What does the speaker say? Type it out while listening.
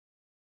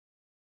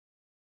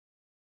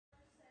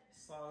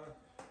So,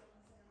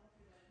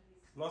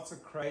 lots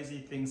of crazy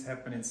things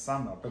happen in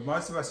summer, but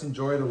most of us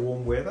enjoy the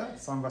warm weather.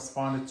 Some of us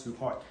find it too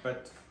hot.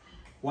 But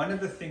one of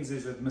the things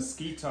is that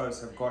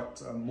mosquitoes have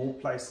got more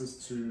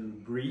places to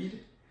breed,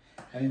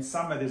 and in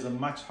summer there's a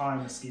much higher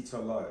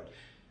mosquito load.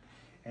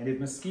 And if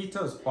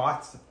mosquitoes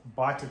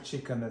bite a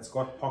chicken that's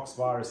got pox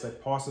virus, they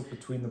pass it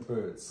between the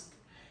birds.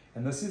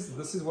 And this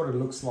is what it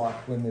looks like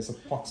when there's a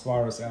pox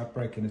virus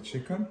outbreak in a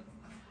chicken.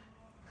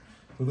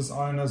 So this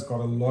owner's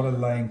got a lot of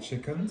laying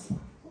chickens.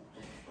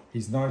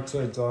 He's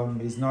noted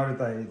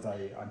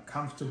they're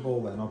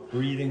uncomfortable, they're not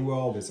breathing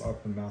well, there's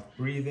open mouth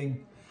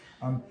breathing.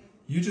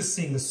 You're just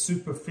seeing the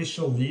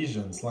superficial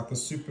lesions, like the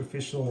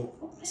superficial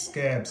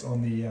scabs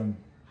on the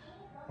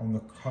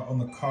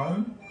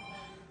comb.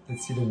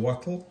 Let's see the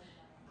wattle.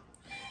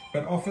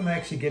 But often they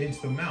actually get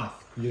into the mouth.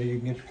 You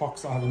can get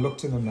pox. I haven't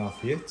looked in the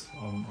mouth yet.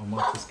 I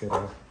might just get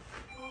a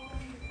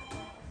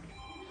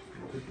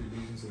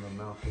lesions in the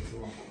mouth as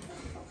well.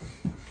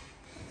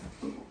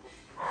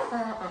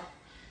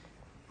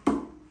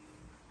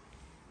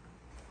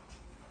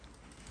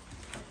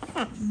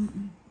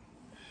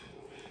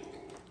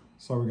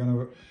 So we're going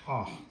to,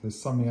 there's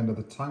something under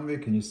the tongue there.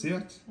 Can you see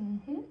it?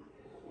 Mm-hmm.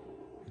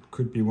 It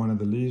could be one of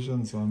the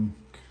lesions.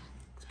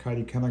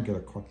 Katie, can I get a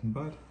cotton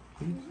bud,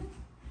 please? Mm-hmm.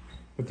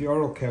 But the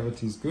oral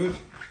cavity is good.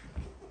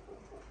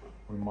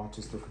 We might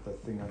just look at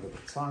that thing under the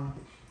tongue.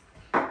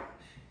 Thank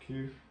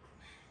you.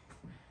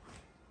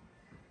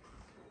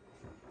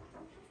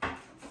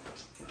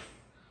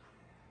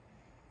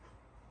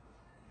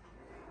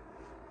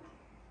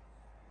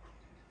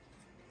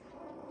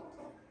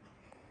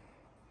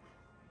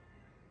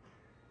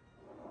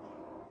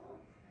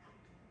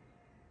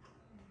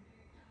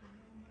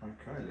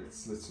 Okay,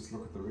 let's just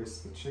look at the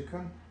rest of the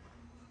chicken.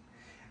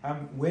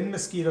 When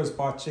mosquitoes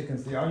bite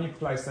chickens, the only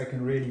place they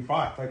can really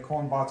bite, they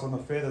can't bite on the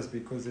feathers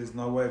because there's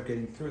no way of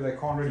getting through. They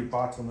can't really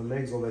bite on the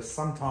legs, or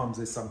sometimes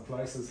there's some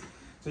places.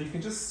 So you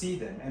can just see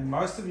them. And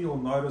most of you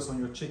will notice on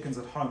your chickens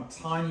at home,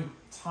 tiny,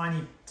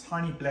 tiny,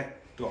 tiny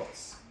black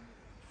dots.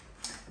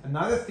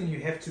 Another thing you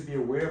have to be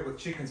aware of with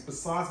chickens,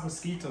 besides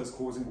mosquitoes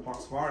causing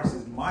pox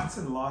viruses, mites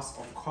and lice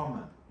are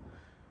common.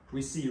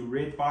 We see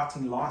red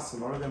biting lice, a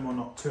lot of them are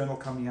nocturnal,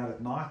 coming out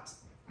at night.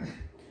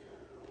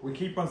 We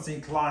keep on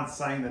seeing clients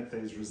saying that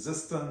there's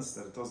resistance,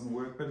 that it doesn't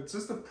work, but it's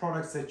just the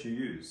products that you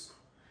use.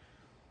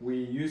 We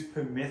use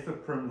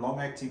permethoprim,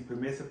 long-acting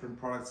permethoprim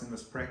products in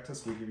this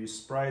practice. We give you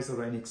sprays that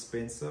are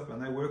inexpensive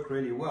and they work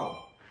really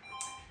well.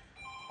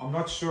 I'm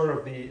not sure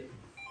of the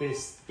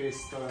best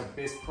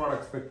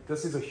products, but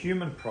this is a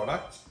human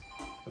product.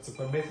 It's a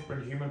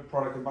permethoprim human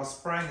product, and by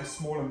spraying a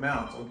small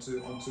amount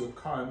onto a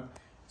comb,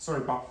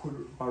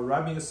 by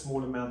rubbing a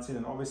small amount in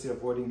and obviously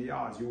avoiding the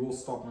eyes, you will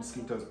stop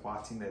mosquitoes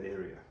biting that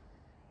area.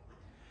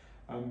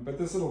 But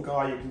this little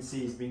guy, you can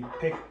see he's being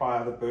pecked by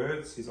other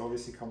birds. He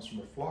obviously comes from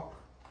a flock.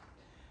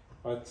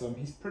 But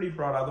he's pretty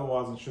bright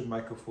otherwise and should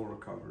make a full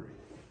recovery.